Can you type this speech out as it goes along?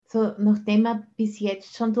So, nachdem wir bis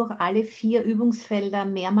jetzt schon durch alle 4 Übungsfelder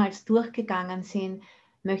mehrmals durchgegangen sind,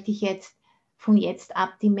 möchte ich jetzt von jetzt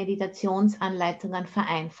ab die Meditationsanleitungen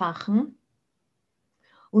vereinfachen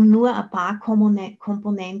und nur ein paar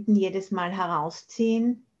Komponenten jedes Mal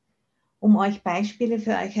herausziehen, um euch Beispiele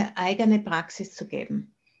für eure eigene Praxis zu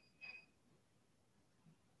geben.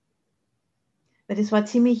 Weil das war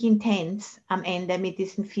ziemlich intens am Ende mit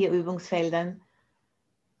diesen 4 Übungsfeldern.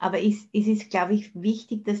 Aber es ist, glaube ich,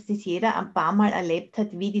 wichtig, dass das jeder ein paar Mal erlebt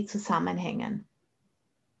hat, wie die zusammenhängen.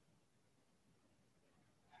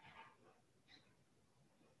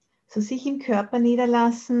 So sich im Körper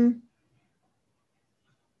niederlassen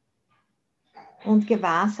und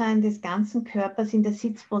Gewahrsein des ganzen Körpers in der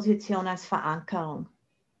Sitzposition als Verankerung.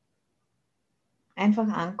 Einfach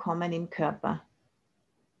ankommen im Körper.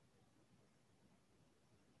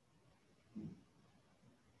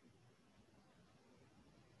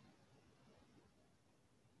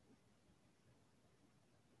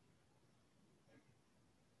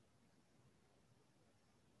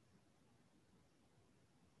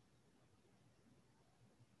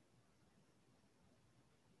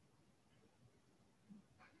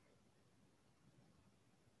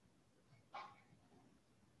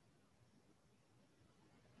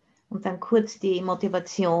 Und dann kurz die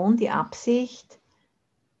Motivation, die Absicht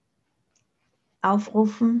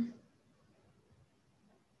aufrufen.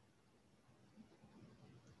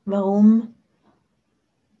 Warum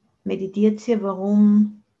meditiert ihr?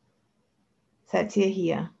 Warum seid ihr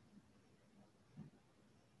hier?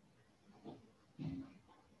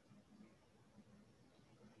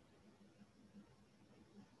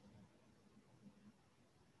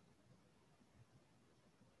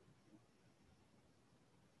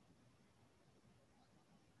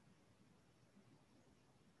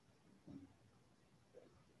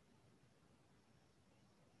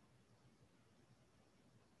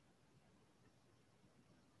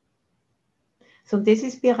 So, und das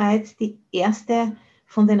ist bereits die erste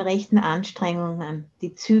von den rechten Anstrengungen,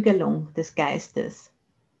 die Zügelung des Geistes.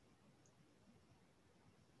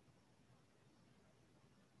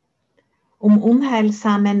 Um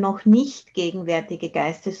unheilsame, noch nicht gegenwärtige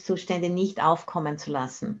Geisteszustände nicht aufkommen zu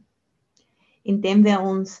lassen, indem wir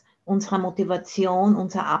uns unserer Motivation,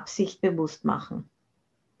 unserer Absicht bewusst machen.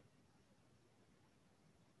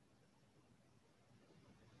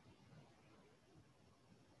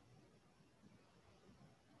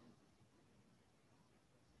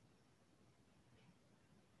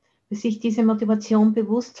 Sich diese Motivation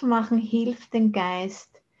bewusst zu machen, hilft dem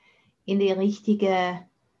Geist in die richtige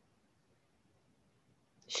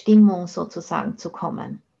Stimmung sozusagen zu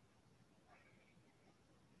kommen.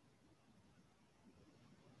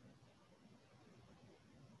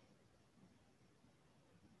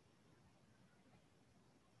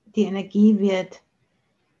 Die Energie wird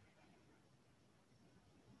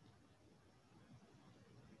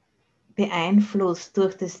beeinflusst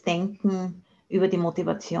durch das Denken über die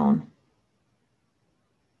Motivation.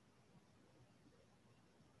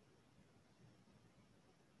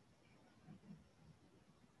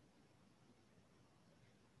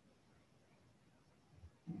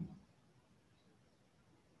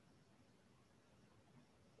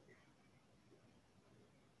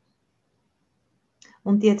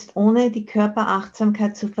 Und jetzt, ohne die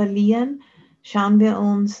Körperachtsamkeit zu verlieren, schauen wir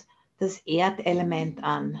uns das Erdelement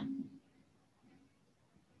an.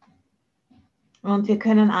 Und wir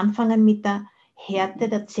können anfangen mit der Härte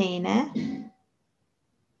der Zähne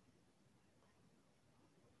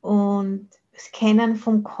und scannen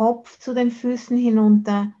vom Kopf zu den Füßen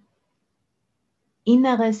hinunter.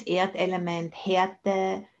 Inneres Erdelement,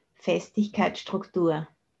 Härte, Festigkeit, Struktur.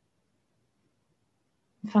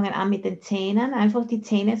 Wir fangen an mit den Zähnen, einfach die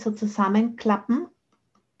Zähne so zusammenklappen,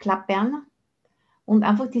 klappern und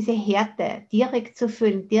einfach diese Härte direkt zu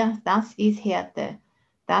fühlen. Das ist Härte,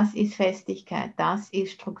 das ist Festigkeit, das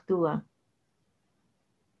ist Struktur.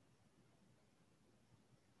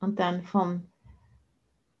 Und dann vom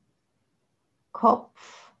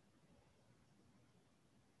Kopf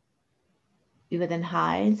über den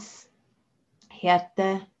Hals,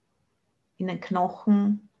 Härte in den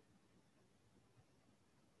Knochen,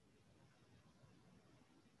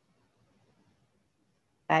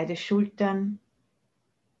 beide Schultern,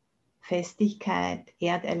 Festigkeit,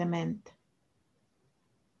 Erdelement.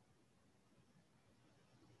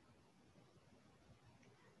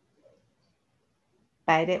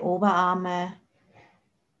 Beide Oberarme,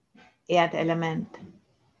 Erdelement.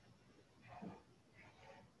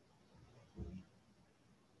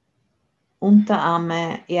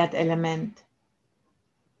 Unterarme, Erdelement.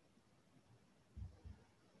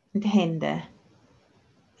 Und Hände,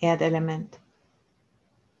 Erdelement.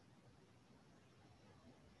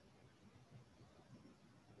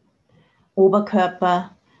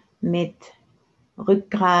 Oberkörper mit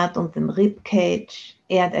Rückgrat und dem Ribcage,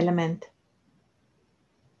 Erdelement.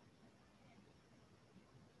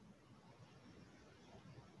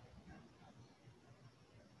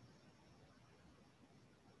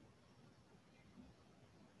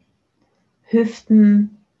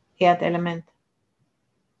 Hüften, Erdelement.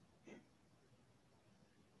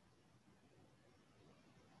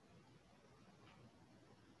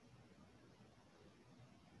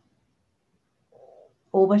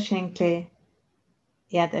 Oberschenkel,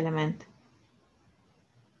 Erdelement.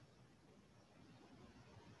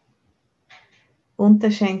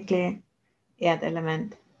 Unterschenkel,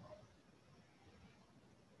 Erdelement.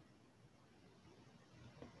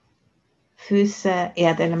 Füße,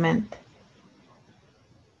 Erdelement.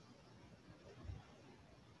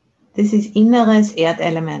 Das ist inneres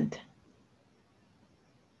Erdelement.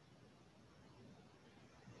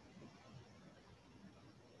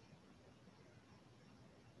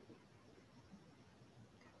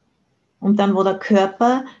 Und dann, wo der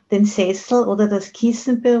Körper den Sessel oder das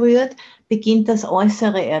Kissen berührt, beginnt das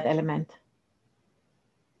äußere Erdelement.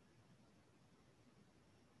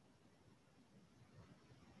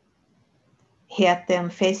 Härte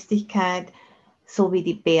und Festigkeit, so wie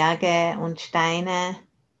die Berge und Steine.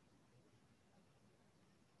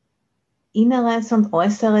 Inneres und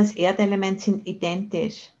äußeres Erdelement sind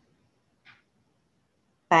identisch.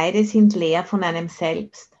 Beide sind leer von einem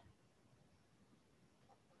Selbst.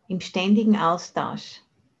 Im ständigen Austausch.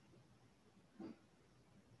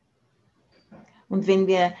 Und wenn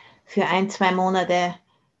wir für 1-2 Monate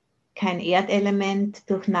kein Erdelement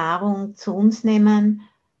durch Nahrung zu uns nehmen,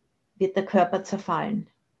 wird der Körper zerfallen.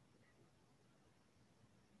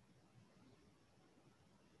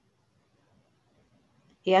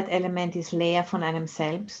 Erdelement ist leer von einem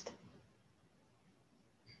selbst.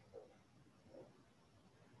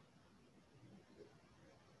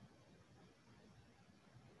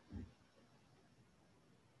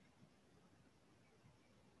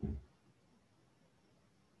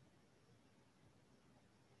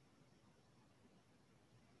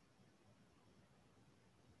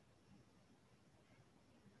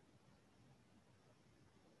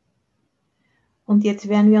 Und jetzt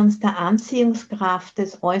werden wir uns der Anziehungskraft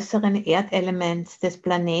des äußeren Erdelements des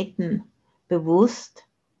Planeten bewusst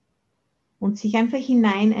und sich einfach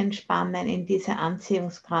hinein entspannen in diese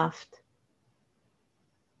Anziehungskraft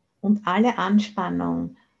und alle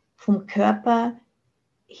Anspannung vom Körper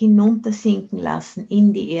hinuntersinken lassen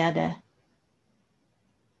in die Erde.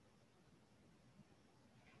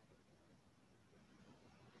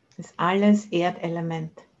 Das ist alles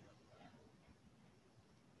Erdelement.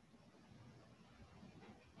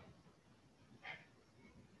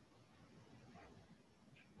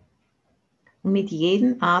 Und mit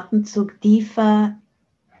jedem Atemzug tiefer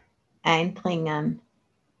eindringen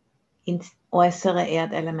ins äußere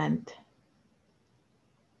Erdelement.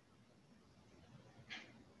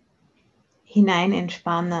 Hinein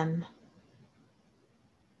entspannen.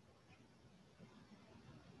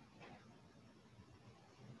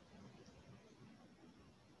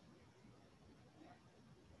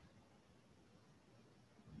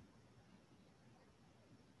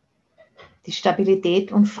 Die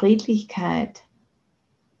Stabilität und Friedlichkeit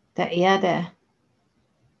der Erde.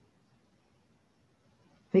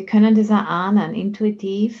 Wir können das erahnen,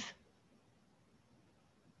 intuitiv.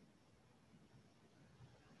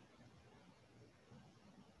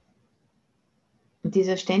 Und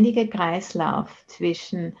dieser ständige Kreislauf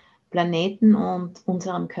zwischen Planeten und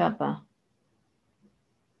unserem Körper.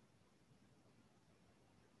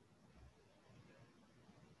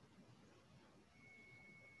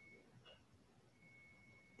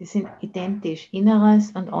 Die sind identisch,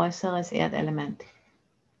 inneres und äußeres Erdelement.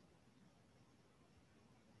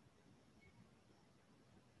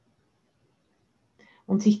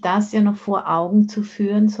 Und sich das ja noch vor Augen zu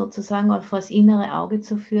führen, sozusagen, oder vor das innere Auge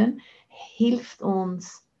zu führen, hilft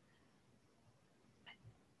uns,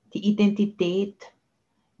 die Identität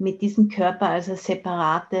mit diesem Körper als ein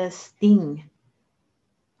separates Ding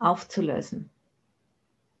aufzulösen.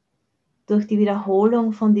 Durch die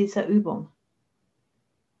Wiederholung von dieser Übung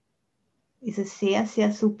ist es sehr,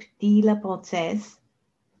 sehr subtiler Prozess,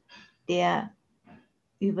 der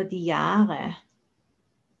über die Jahre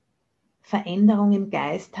Veränderung im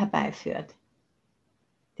Geist herbeiführt.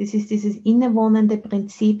 Das ist dieses innewohnende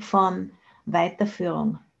Prinzip von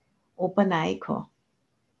Weiterführung, Opanaiko.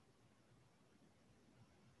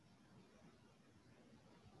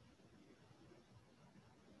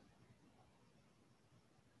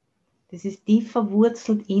 Das ist tief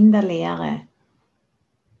verwurzelt in der Lehre.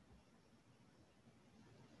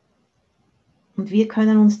 Und wir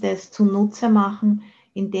können uns das zunutze machen,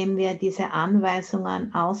 indem wir diese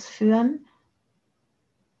Anweisungen ausführen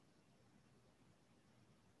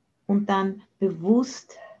und dann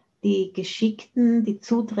bewusst die geschickten, die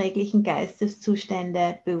zuträglichen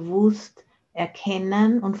Geisteszustände bewusst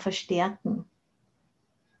erkennen und verstärken.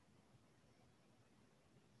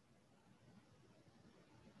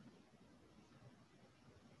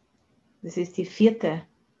 Das ist die 4.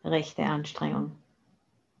 rechte Anstrengung.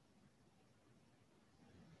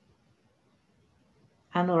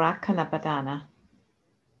 Aloka-Dharma-Zoom.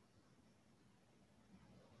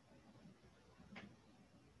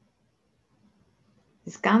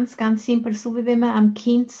 Das ist ganz, ganz simpel, so wie wenn man am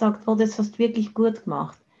Kind sagt, oh, das hast du wirklich gut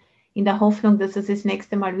gemacht, in der Hoffnung, dass es das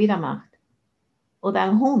nächste Mal wieder macht. Oder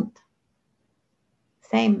am Hund.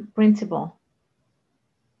 Same principle.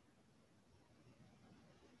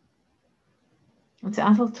 Und so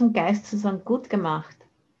einfach zum Geist zu sagen, gut gemacht,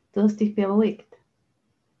 du hast dich beruhigt.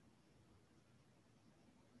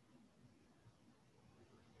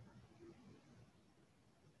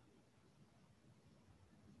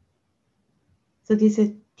 So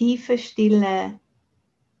diese tiefe Stille,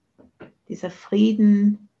 dieser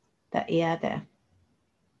Frieden der Erde.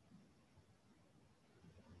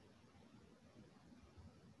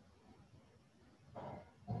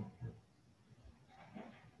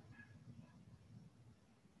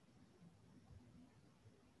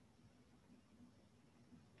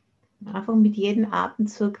 Einfach mit jedem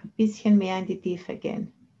Atemzug ein bisschen mehr in die Tiefe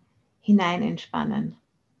gehen, hinein entspannen.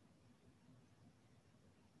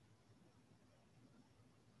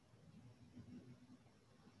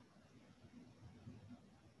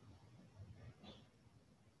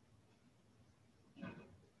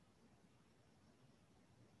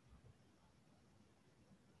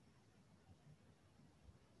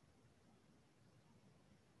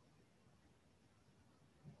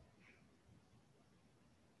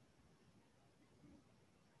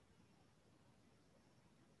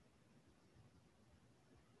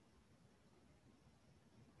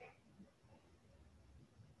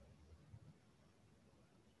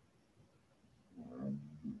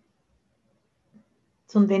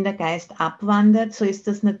 Und wenn der Geist abwandert, so ist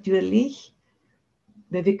das natürlich,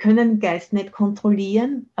 weil wir können den Geist nicht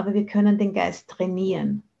kontrollieren, aber wir können den Geist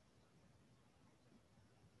trainieren.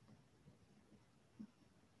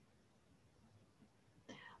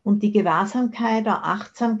 Und die Gewahrsamkeit oder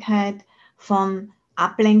Achtsamkeit von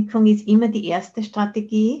Ablenkung ist immer die erste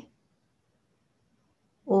Strategie.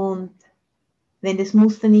 Und wenn das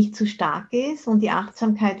Muster nicht zu stark ist und die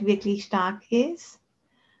Achtsamkeit wirklich stark ist,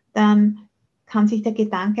 dann kann sich der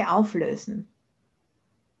Gedanke auflösen.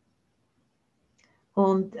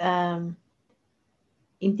 Und im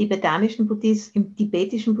tibetischen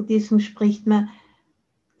Buddhismus spricht man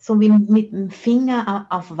so wie mit dem Finger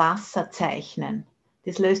auf Wasser zeichnen.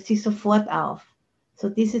 Das löst sich sofort auf. So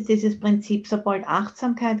dieses Prinzip, sobald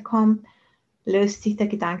Achtsamkeit kommt, löst sich der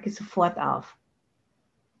Gedanke sofort auf.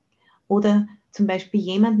 Oder zum Beispiel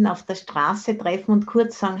jemanden auf der Straße treffen und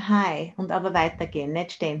kurz sagen Hi und aber weitergehen,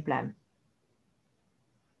 nicht stehen bleiben.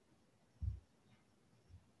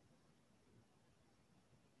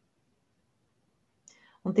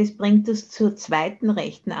 Und das bringt uns zur 2.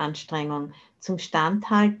 rechten Anstrengung, zum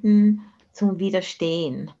Standhalten, zum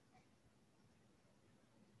Widerstehen.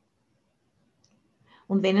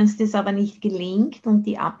 Und wenn uns das aber nicht gelingt und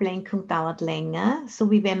die Ablenkung dauert länger,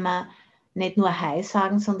 so wie wenn wir nicht nur Hi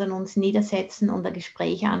sagen, sondern uns niedersetzen und ein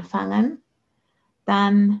Gespräch anfangen,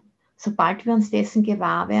 dann, sobald wir uns dessen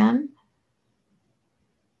gewahr werden,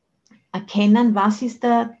 erkennen, was ist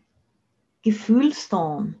der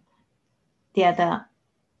Gefühlston, der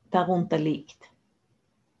darunter liegt,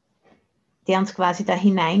 der uns quasi da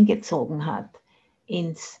hineingezogen hat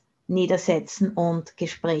ins Niedersetzen und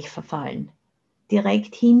Gespräch verfallen.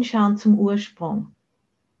 Direkt hinschauen zum Ursprung.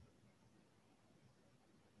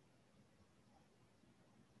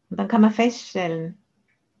 Und dann kann man feststellen,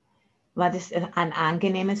 war das ein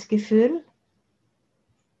angenehmes Gefühl,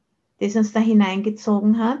 das uns da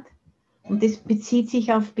hineingezogen hat, und das bezieht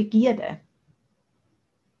sich auf Begierde.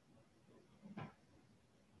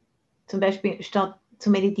 Zum Beispiel statt zu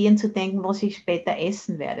meditieren zu denken, was ich später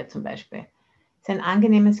essen werde zum Beispiel. Das ist ein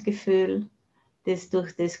angenehmes Gefühl, das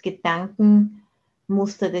durch das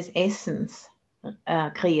Gedankenmuster des Essens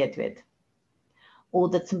kreiert wird.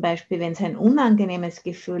 Oder zum Beispiel, wenn es ein unangenehmes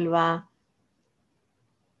Gefühl war,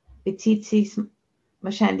 bezieht sich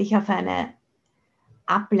wahrscheinlich auf eine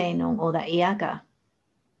Ablehnung oder Ärger.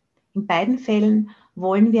 In beiden Fällen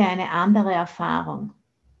wollen wir eine andere Erfahrung.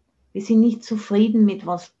 Wir sind nicht zufrieden mit,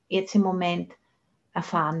 was jetzt im Moment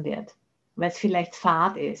erfahren wird, weil es vielleicht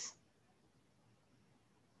fad ist.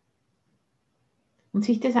 Und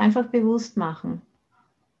sich das einfach bewusst machen.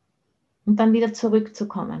 Und dann wieder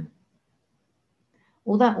zurückzukommen.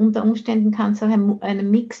 Oder unter Umständen kann es auch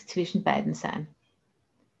ein Mix zwischen beiden sein.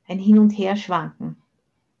 Ein Hin- und Herschwanken.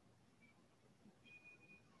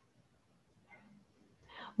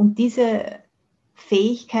 Und diese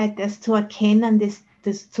Fähigkeit, das zu erkennen,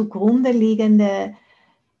 das zugrunde liegende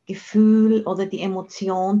Gefühl oder die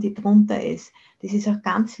Emotion, die drunter ist, das ist auch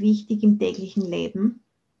ganz wichtig im täglichen Leben.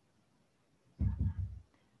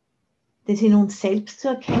 Das in uns selbst zu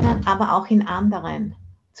erkennen, aber auch in anderen.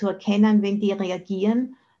 Zu erkennen, wenn die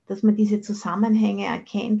reagieren, dass man diese Zusammenhänge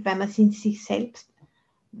erkennt, weil man es in sich selbst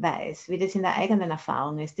weiß, wie das in der eigenen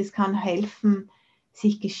Erfahrung ist. Das kann helfen,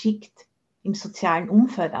 sich geschickt im sozialen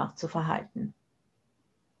Umfeld auch zu verhalten.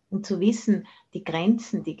 Und zu wissen, die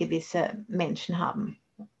Grenzen, die gewisse Menschen haben.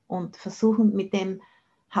 Und versuchen, mit dem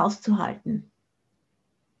Haus zu halten.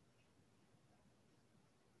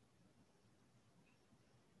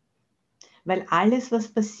 Weil alles, was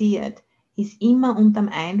passiert, ist immer unter dem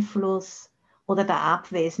Einfluss oder der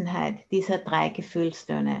Abwesenheit dieser 3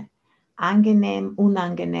 Gefühlstöne. Angenehm,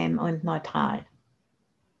 unangenehm und neutral.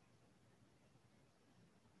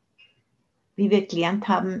 Wie wir gelernt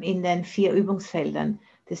haben in den 4 Übungsfeldern.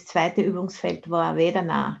 Das 2. Übungsfeld war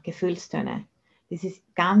Vedana, Gefühlstöne. Das ist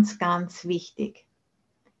ganz, ganz wichtig.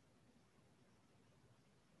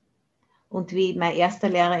 Und wie mein erster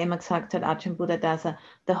Lehrer immer gesagt hat, Ajahn Buddhadasa,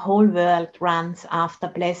 the whole world runs after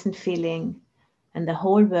pleasant feeling and the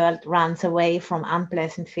whole world runs away from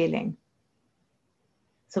unpleasant feeling.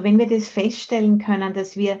 So, wenn wir das feststellen können,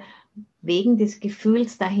 dass wir wegen des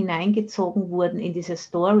Gefühls da hineingezogen wurden in diese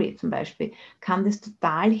Story zum Beispiel, kann das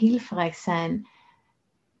total hilfreich sein,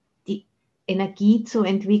 die Energie zu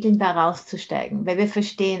entwickeln, da rauszusteigen, weil wir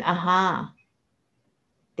verstehen, aha,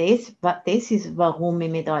 das ist, warum ich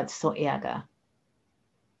mich da jetzt so ärgere.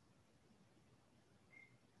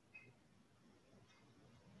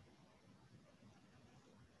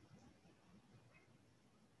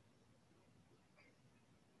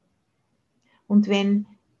 Und wenn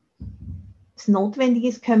es notwendig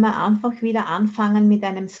ist, können wir einfach wieder anfangen mit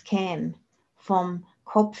einem Scan vom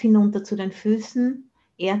Kopf hinunter zu den Füßen,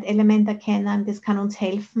 Erdelement erkennen. Das kann uns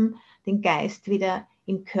helfen, den Geist wieder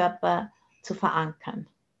im Körper zu verankern.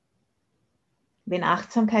 Wenn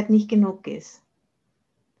Achtsamkeit nicht genug ist,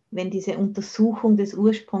 wenn diese Untersuchung des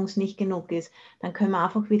Ursprungs nicht genug ist, dann können wir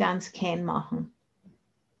einfach wieder einen Scan machen.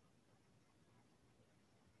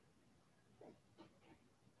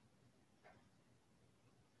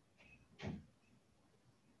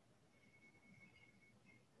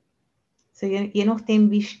 So je nachdem,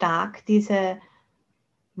 wie stark diese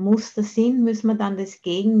Muster sind, müssen wir dann das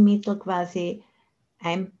Gegenmittel quasi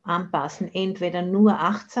anpassen. Entweder nur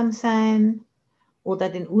achtsam sein oder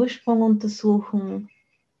den Ursprung untersuchen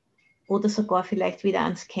oder sogar vielleicht wieder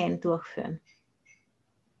einen Scan durchführen.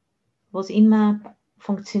 Was immer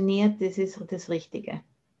funktioniert, das ist das Richtige.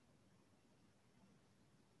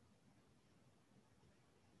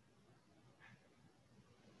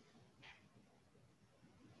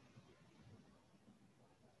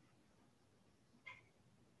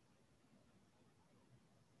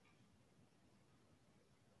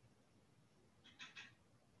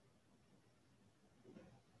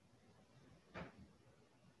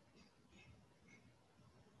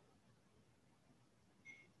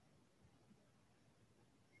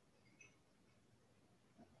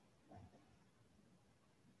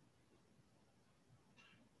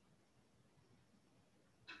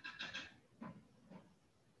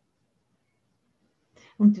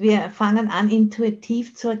 Und wir fangen an,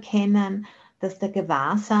 intuitiv zu erkennen, dass der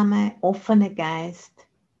gewahrsame, offene Geist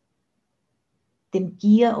dem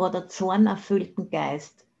Gier- oder zornerfüllten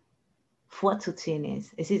Geist vorzuziehen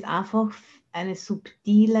ist. Es ist einfach eine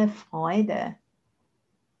subtile Freude,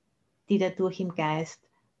 die dadurch im Geist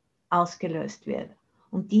ausgelöst wird.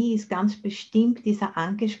 Und die ist ganz bestimmt dieser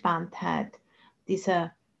Angespanntheit,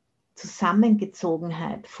 dieser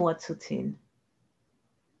Zusammengezogenheit vorzuziehen.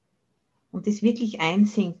 Und das wirklich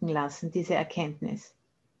einsinken lassen, diese Erkenntnis.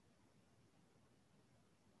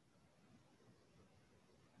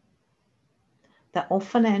 Der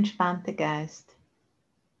offene, entspannte Geist.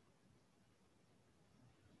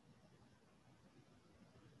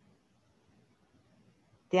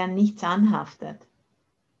 Der an nichts anhaftet.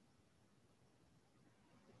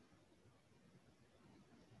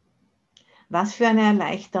 Was für eine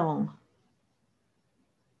Erleichterung.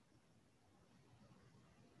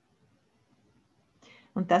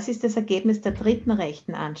 Und das ist das Ergebnis der 3.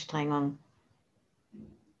 rechten Anstrengung.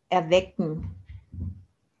 Erwecken.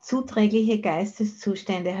 Zuträgliche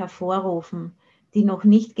Geisteszustände hervorrufen, die noch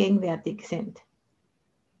nicht gegenwärtig sind.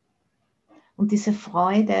 Und diese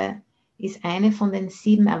Freude ist eine von den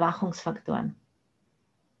 7 Erwachungsfaktoren.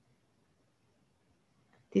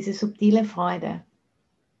 Diese subtile Freude.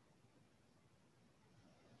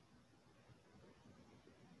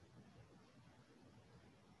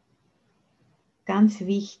 Ganz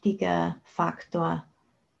wichtiger Faktor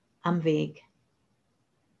am Weg.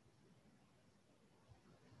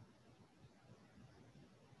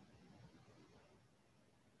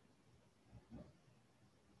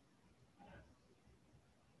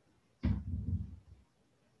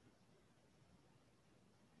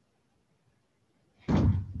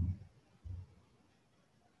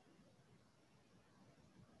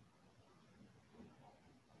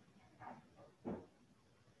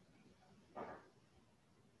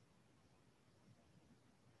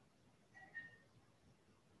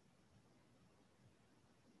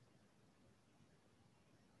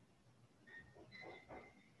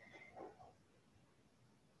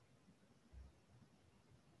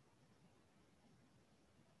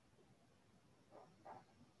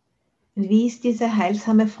 Und wie ist diese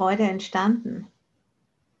heilsame Freude entstanden?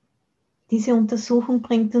 Diese Untersuchung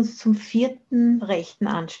bringt uns zum 4. rechten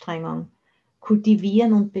Anstrengung: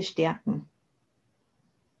 Kultivieren und bestärken.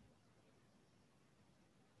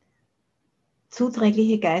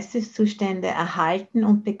 Zuträgliche Geisteszustände erhalten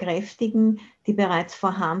und bekräftigen, die bereits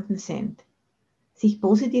vorhanden sind. Sich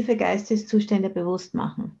positive Geisteszustände bewusst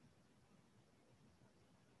machen.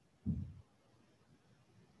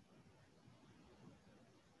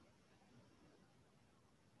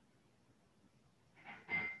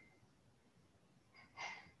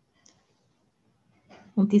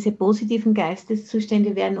 Und diese positiven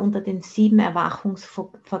Geisteszustände werden unter den 7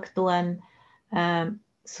 Erwachungsfaktoren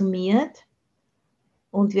summiert.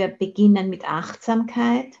 Und wir beginnen mit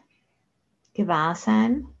Achtsamkeit,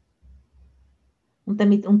 Gewahrsein. Und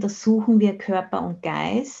damit untersuchen wir Körper und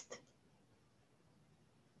Geist,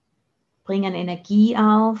 bringen Energie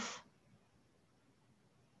auf.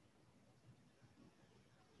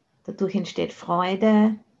 Dadurch entsteht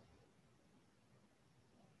Freude.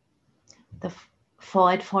 Der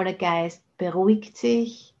freudvolle Geist beruhigt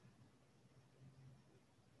sich,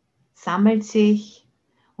 sammelt sich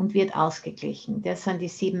und wird ausgeglichen. Das sind die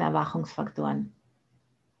 7 Erwachungsfaktoren.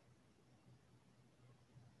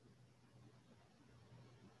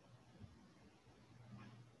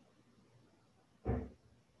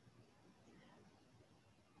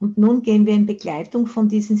 Und nun gehen wir in Begleitung von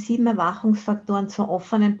diesen 7 Erwachungsfaktoren zur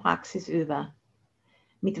offenen Praxis über.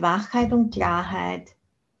 Mit Wachheit und Klarheit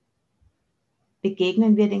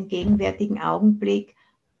begegnen wir den gegenwärtigen Augenblick,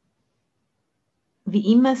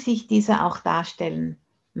 wie immer sich dieser auch darstellen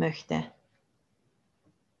möchte.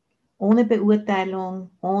 Ohne Beurteilung,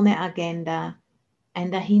 ohne Agenda,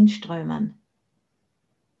 ein Dahinströmen.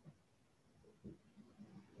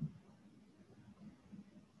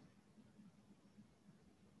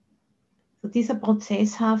 So dieser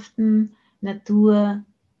prozesshaften Natur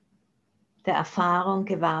der Erfahrung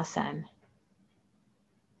Gewahrsein.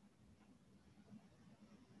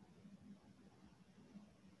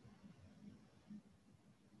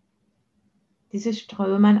 Dieses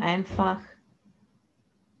Strömen einfach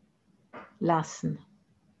lassen,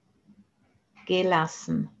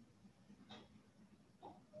 gelassen.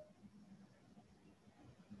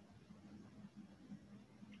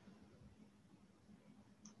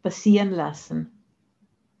 Passieren lassen.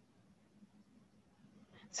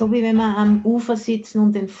 So wie wenn wir am Ufer sitzen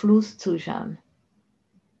und den Fluss zuschauen.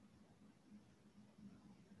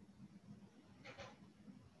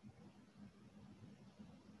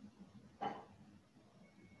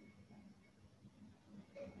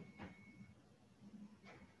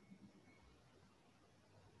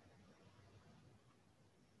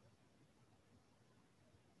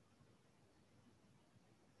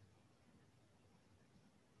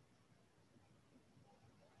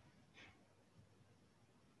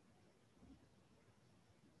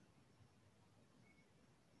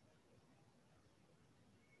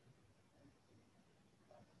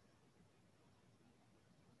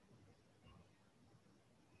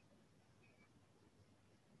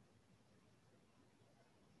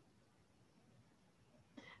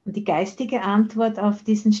 Und die geistige Antwort auf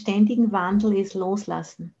diesen ständigen Wandel ist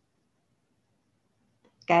Loslassen.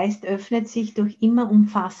 Geist öffnet sich durch immer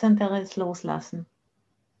umfassenderes Loslassen.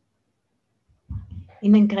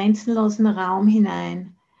 In den grenzenlosen Raum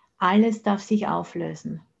hinein. Alles darf sich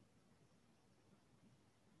auflösen.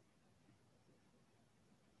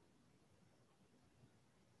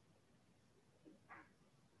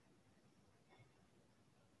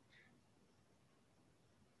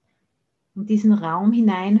 Und diesen Raum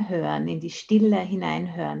hineinhören, in die Stille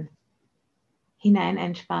hineinhören, hinein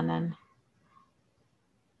entspannen.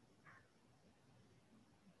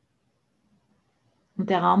 Und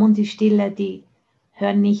der Raum und die Stille, die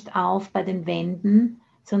hören nicht auf bei den Wänden,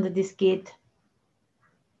 sondern das geht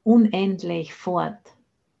unendlich fort.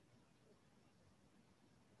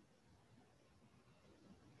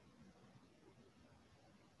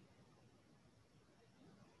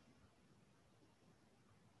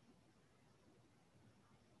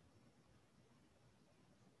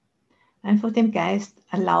 Einfach dem Geist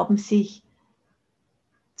erlauben, sich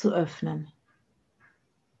zu öffnen.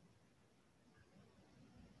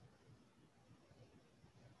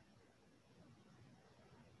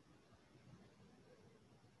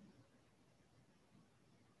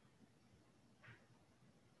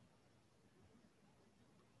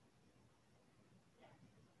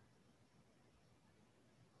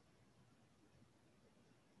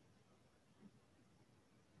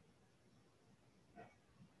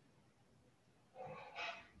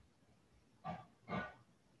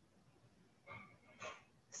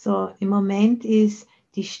 So, im Moment ist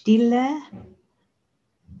die Stille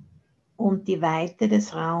und die Weite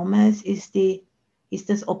des Raumes ist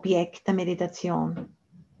das Objekt der Meditation.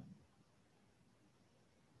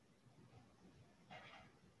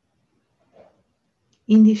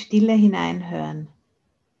 In die Stille hineinhören.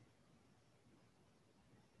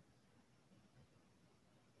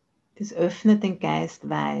 Das öffnet den Geist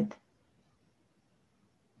weit.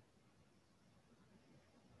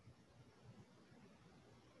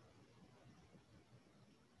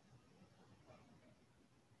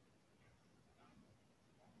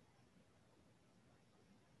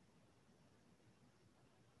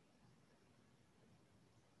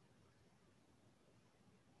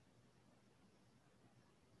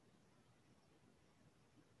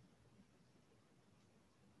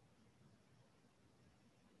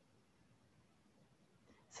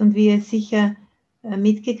 Und wie ihr sicher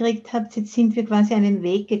mitgekriegt habt, jetzt sind wir quasi einen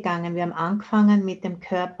Weg gegangen. Wir haben angefangen mit dem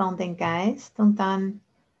Körper und dem Geist und dann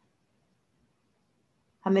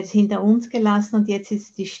haben wir es hinter uns gelassen und jetzt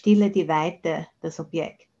ist die Stille, die Weite, das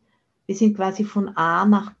Objekt. Wir sind quasi von A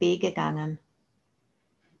nach B gegangen.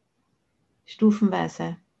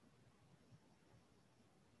 Stufenweise.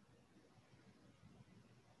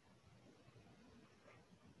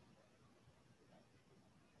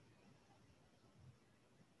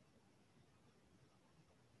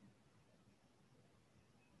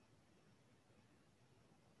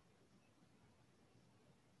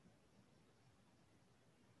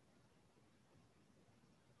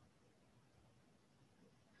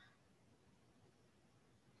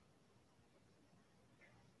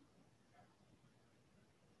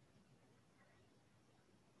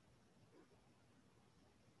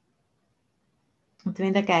 Und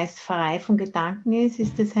wenn der Geist frei von Gedanken ist,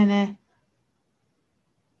 ist es eine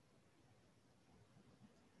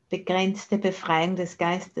begrenzte Befreiung des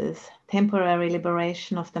Geistes. Temporary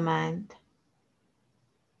liberation of the mind.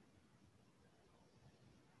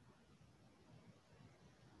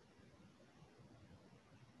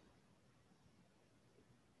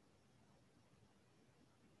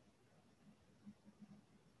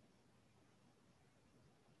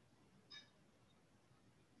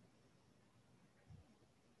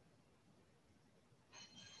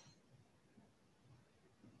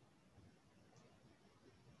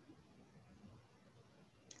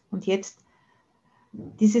 Und jetzt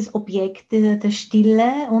dieses Objekt der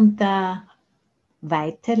Stille und der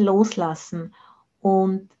Weite loslassen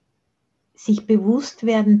und sich bewusst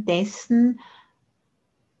werden dessen,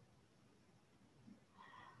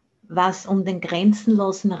 was um den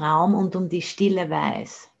grenzenlosen Raum und um die Stille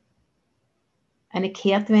weiß. Eine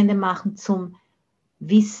Kehrtwende machen zum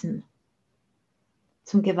Wissen,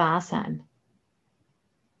 zum Gewahrsein.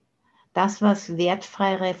 Das, was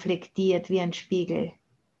wertfrei reflektiert wie ein Spiegel.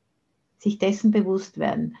 Sich dessen bewusst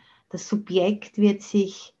werden. Das Subjekt wird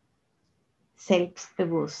sich selbst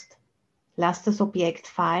bewusst. Lass das Objekt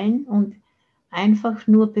fallen und einfach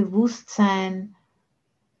nur Bewusstsein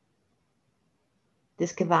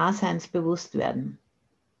des Gewahrseins bewusst werden.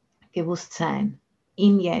 Bewusstsein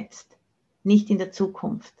im Jetzt, nicht in der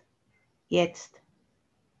Zukunft. Jetzt.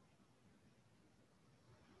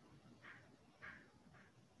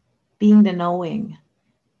 Being the knowing.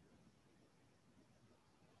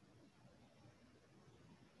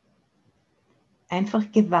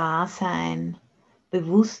 Einfach Gewahrsein,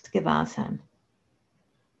 bewusst Gewahrsein.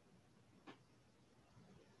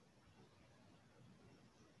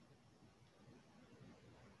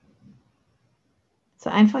 So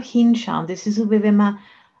einfach hinschauen. Das ist so, wie wenn wir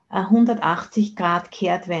 180 Grad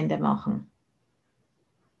Kehrtwende machen.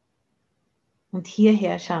 Und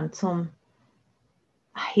hierher schauen zum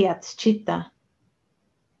Herz, Chitta.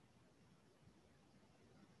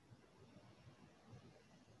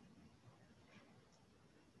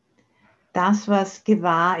 das, was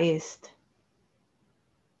gewahr ist,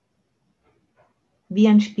 wie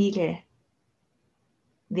ein Spiegel,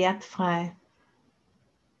 wertfrei.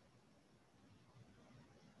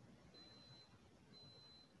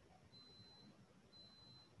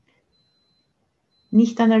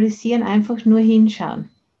 Nicht analysieren, einfach nur hinschauen.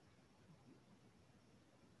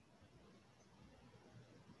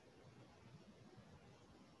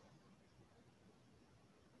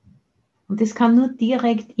 Und das kann nur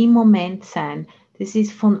direkt im Moment sein. Das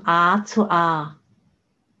ist von A zu A.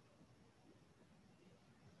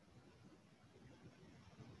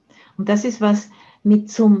 Und das ist, was mit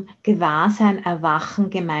zum Gewahrsein, Erwachen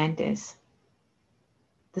gemeint ist.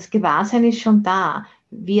 Das Gewahrsein ist schon da.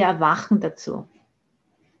 Wir erwachen dazu.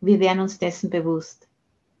 Wir werden uns dessen bewusst.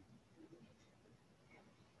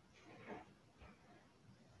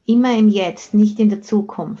 Immer im Jetzt, nicht in der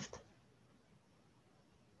Zukunft.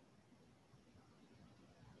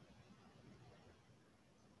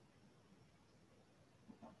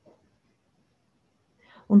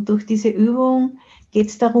 Und durch diese Übung geht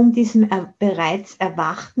es darum, diesem bereits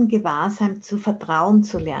erwachten Gewahrsein zu vertrauen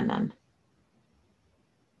zu lernen.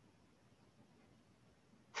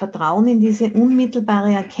 Vertrauen in diese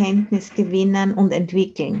unmittelbare Erkenntnis gewinnen und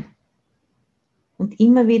entwickeln. Und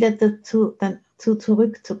immer wieder dazu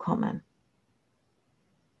zurückzukommen.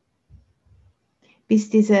 Bis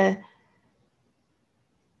diese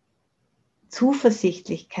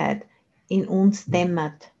Zuversichtlichkeit in uns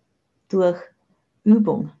dämmert durch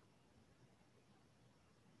Übung.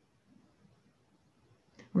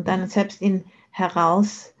 Und dann selbst in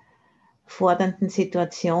herausfordernden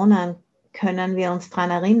Situationen können wir uns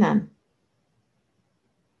daran erinnern.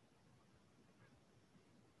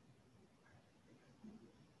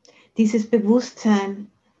 Dieses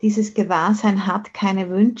Bewusstsein, dieses Gewahrsein hat keine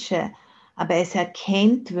Wünsche, aber es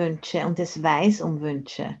erkennt Wünsche und es weiß um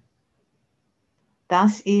Wünsche.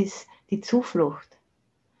 Das ist die Zuflucht.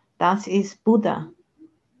 Das ist Buddha.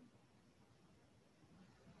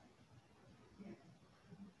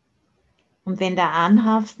 Und wenn da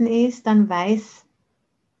Anhaften ist, dann weiß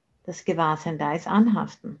das Gewahrsein, da ist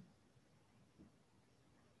Anhaften.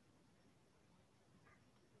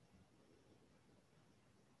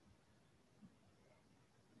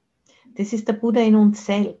 Das ist der Buddha in uns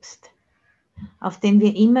selbst, auf den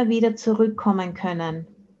wir immer wieder zurückkommen können.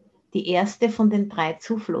 Die erste von den 3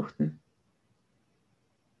 Zufluchten.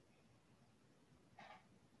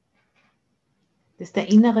 Das ist der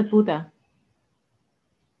innere Buddha.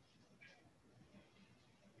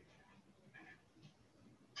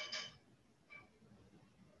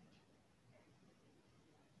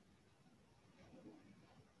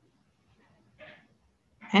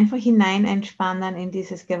 Einfach hinein entspannen in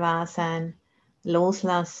dieses Gewahrsein,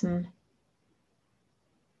 loslassen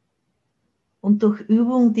und durch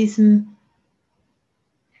Übung diesem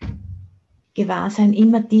Gewahrsein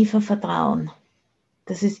immer tiefer vertrauen.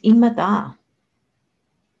 Das ist immer da.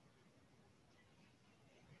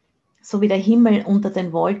 So wie der Himmel unter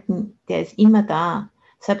den Wolken, der ist immer da,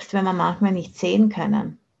 selbst wenn wir manchmal nicht sehen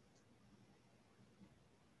können.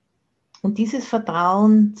 Und dieses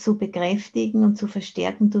Vertrauen zu bekräftigen und zu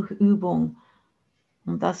verstärken durch Übung,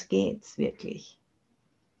 um das geht's wirklich.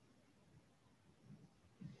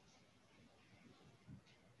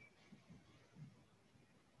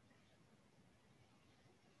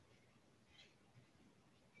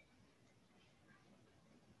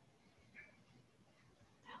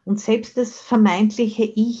 Und selbst das vermeintliche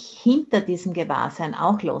Ich hinter diesem Gewahrsein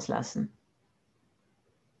auch loslassen.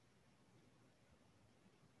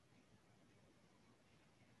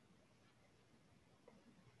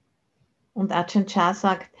 Und Ajahn Chah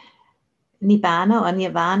sagt, Nibbana oder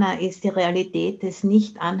Nirvana ist die Realität des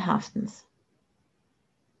Nicht-Anhaftens.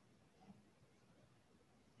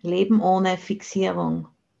 Leben ohne Fixierung,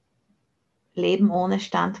 Leben ohne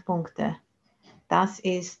Standpunkte, das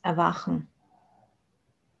ist Erwachen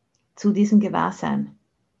zu diesem Gewahrsein.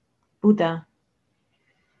 Buddha.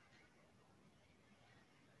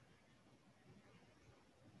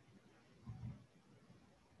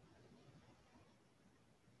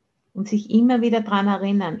 Und sich immer wieder daran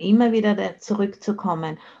erinnern, immer wieder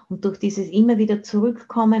zurückzukommen und durch dieses immer wieder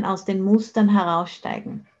zurückkommen aus den Mustern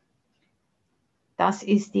heraussteigen. Das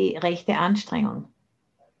ist die rechte Anstrengung.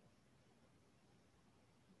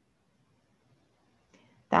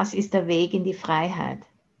 Das ist der Weg in die Freiheit.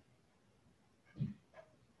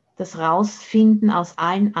 Das Rausfinden aus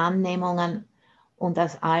allen Annehmungen und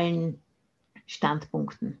aus allen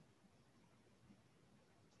Standpunkten.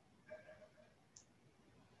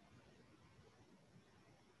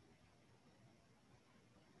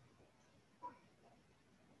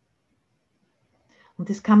 Und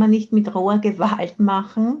das kann man nicht mit roher Gewalt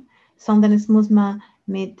machen, sondern es muss man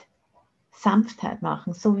mit Sanftheit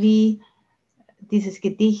machen, so wie dieses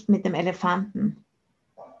Gedicht mit dem Elefanten.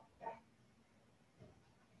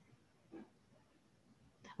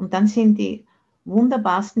 Und dann sind die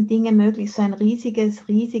wunderbarsten Dinge möglich. So ein riesiges,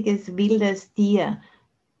 wildes Tier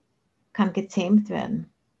kann gezähmt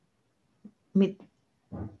werden. Mit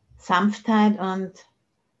Sanftheit und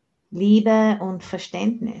Liebe und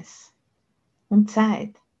Verständnis und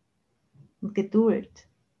Zeit und Geduld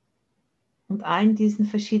und allen diesen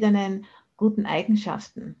verschiedenen guten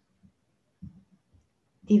Eigenschaften,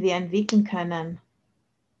 die wir entwickeln können,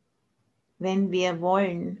 wenn wir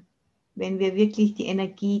wollen, wenn wir wirklich die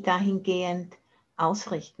Energie dahingehend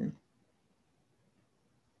ausrichten.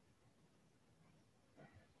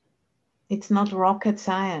 It's not rocket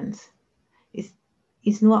science.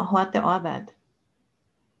 Ist nur harte Arbeit.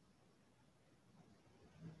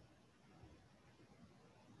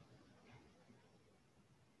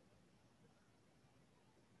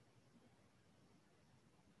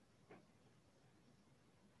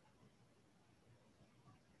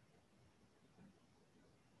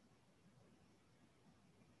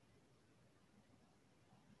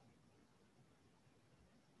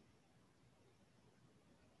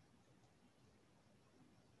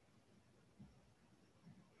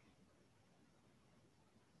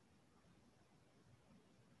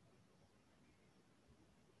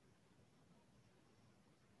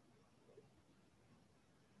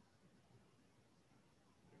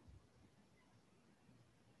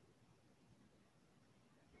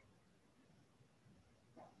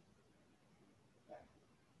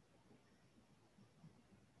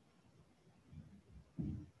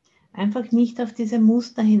 Einfach nicht auf diese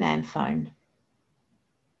Muster hineinfallen.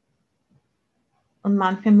 Und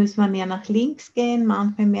manchmal müssen wir mehr nach links gehen,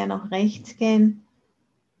 manchmal mehr nach rechts gehen.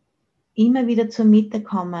 Immer wieder zur Mitte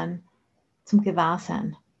kommen, zum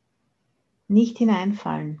Gewahrsein. Nicht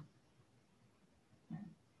hineinfallen.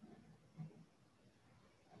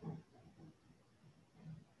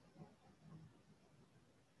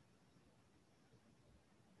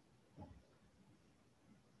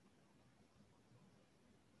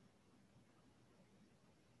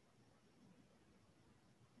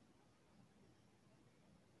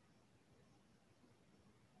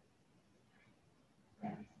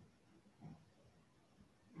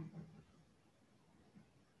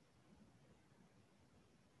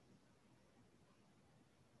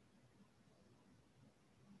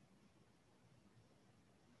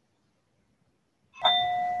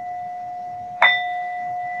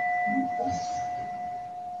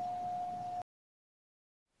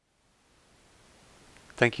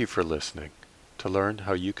 Thank you for listening. To learn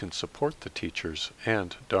how you can support the teachers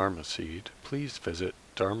and Dharma Seed, please visit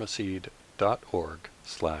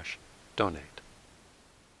dharmaseed.org/donate.